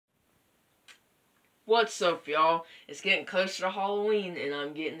What's up, y'all? It's getting closer to Halloween, and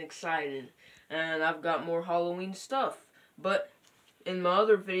I'm getting excited. And I've got more Halloween stuff. But in my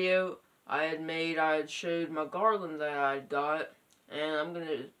other video, I had showed my garland that I got, and I'm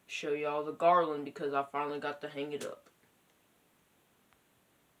gonna show y'all the garland because I finally got to hang it up.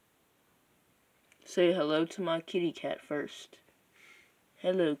 Say hello to my kitty cat first.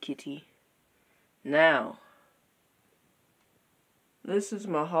 Hello, kitty. Now, this is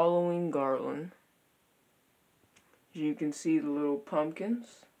my Halloween garland. As you can see, the little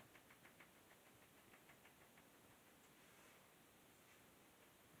pumpkins.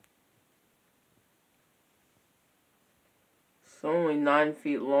 It's only 9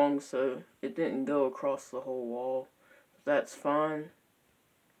 feet long, so it didn't go across the whole wall. But that's fine.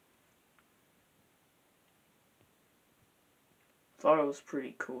 Thought it was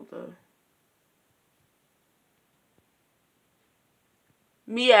pretty cool, though.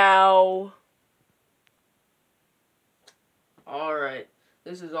 Meow! Alright,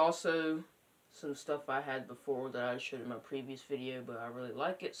 this is also some stuff I had before that I showed in my previous video, but I really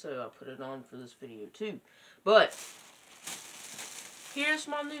like it, so I put it on for this video too. But, here's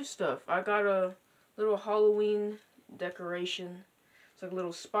my new stuff. I got a little Halloween decoration. It's like a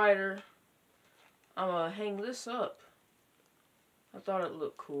little spider. I'm gonna hang this up. I thought it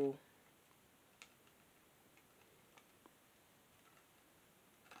looked cool.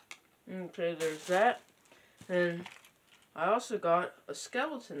 Okay, there's that. And I also got a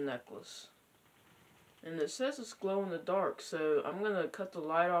skeleton necklace. And it says it's glow in the dark, so I'm going to cut the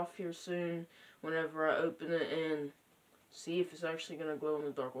light off here soon whenever I open it and see if it's actually going to glow in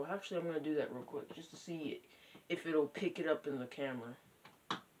the dark. Well, actually, I'm going to do that real quick just to see if it'll pick it up in the camera.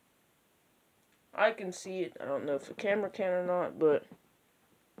 I can see it. I don't know if the camera can or not, but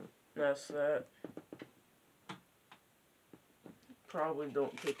that's that. Probably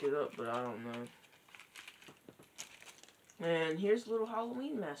don't pick it up, but I don't know. And here's a little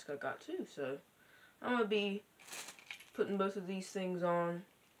Halloween mask I got too, so I'm going to be putting both of these things on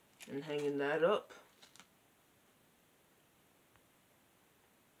and hanging that up.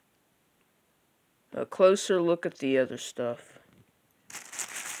 A closer look at the other stuff.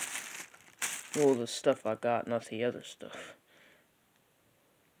 Well, the stuff I got, not the other stuff.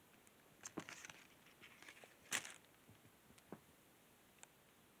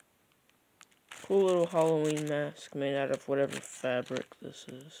 Cool little Halloween mask made out of whatever fabric this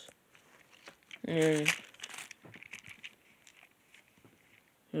is. And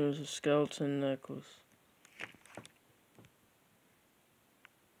here's a skeleton necklace.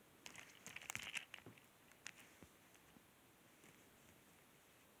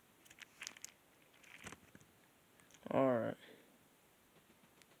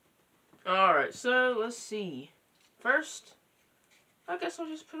 Alright, so let's see. First, I guess I'll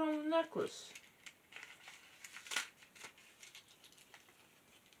just put on the necklace.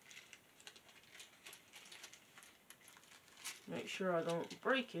 Make sure I don't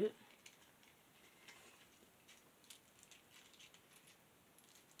break it.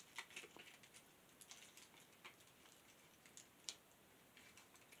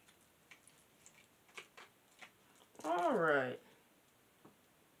 Alright.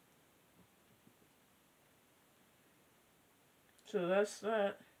 So that's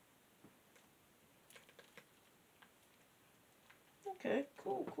that. Okay,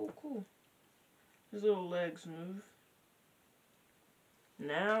 cool. His little legs move.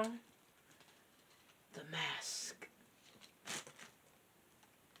 Now, the mask.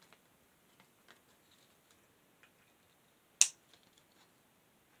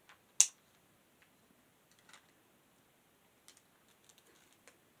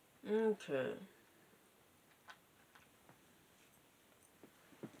 Okay.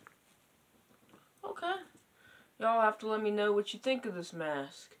 Okay. Y'all have to let me know what you think of this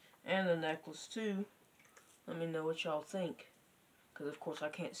mask. And the necklace, too. Let me know what y'all think. Because, of course, I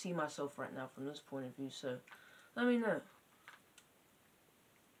can't see myself right now from this point of view, so let me know.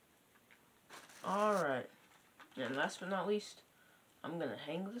 Alright. And last but not least, I'm going to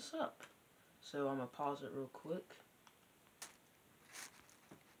hang this up. So I'm going to pause it real quick.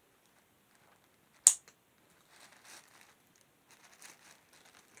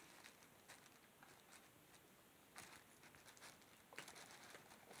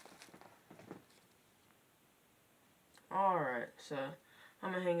 Alright, so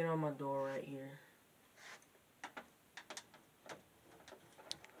I'm going to hang it on my door right here.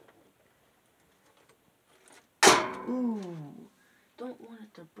 Ooh, don't want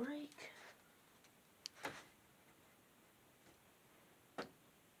it to break.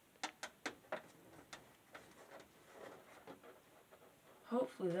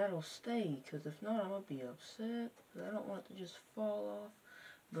 Hopefully hopefully that'll stay, because if not, I'm going to be upset. I don't want it to just fall off.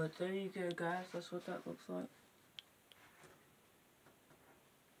 But there you go, guys. That's what that looks like.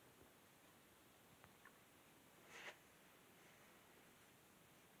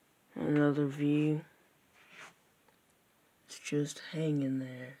 Another view. It's just hanging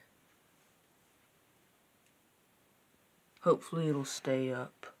there. Hopefully it'll stay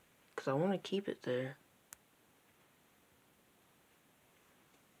up, because I want to keep it there.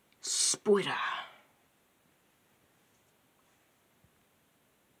 Spoiler!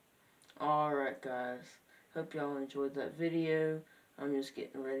 Alright guys, hope y'all enjoyed that video. I'm just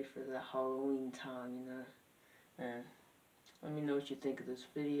getting ready for the Halloween time, you know. And let me know what you think of this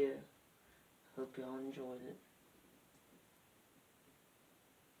video. Hope y'all enjoyed it.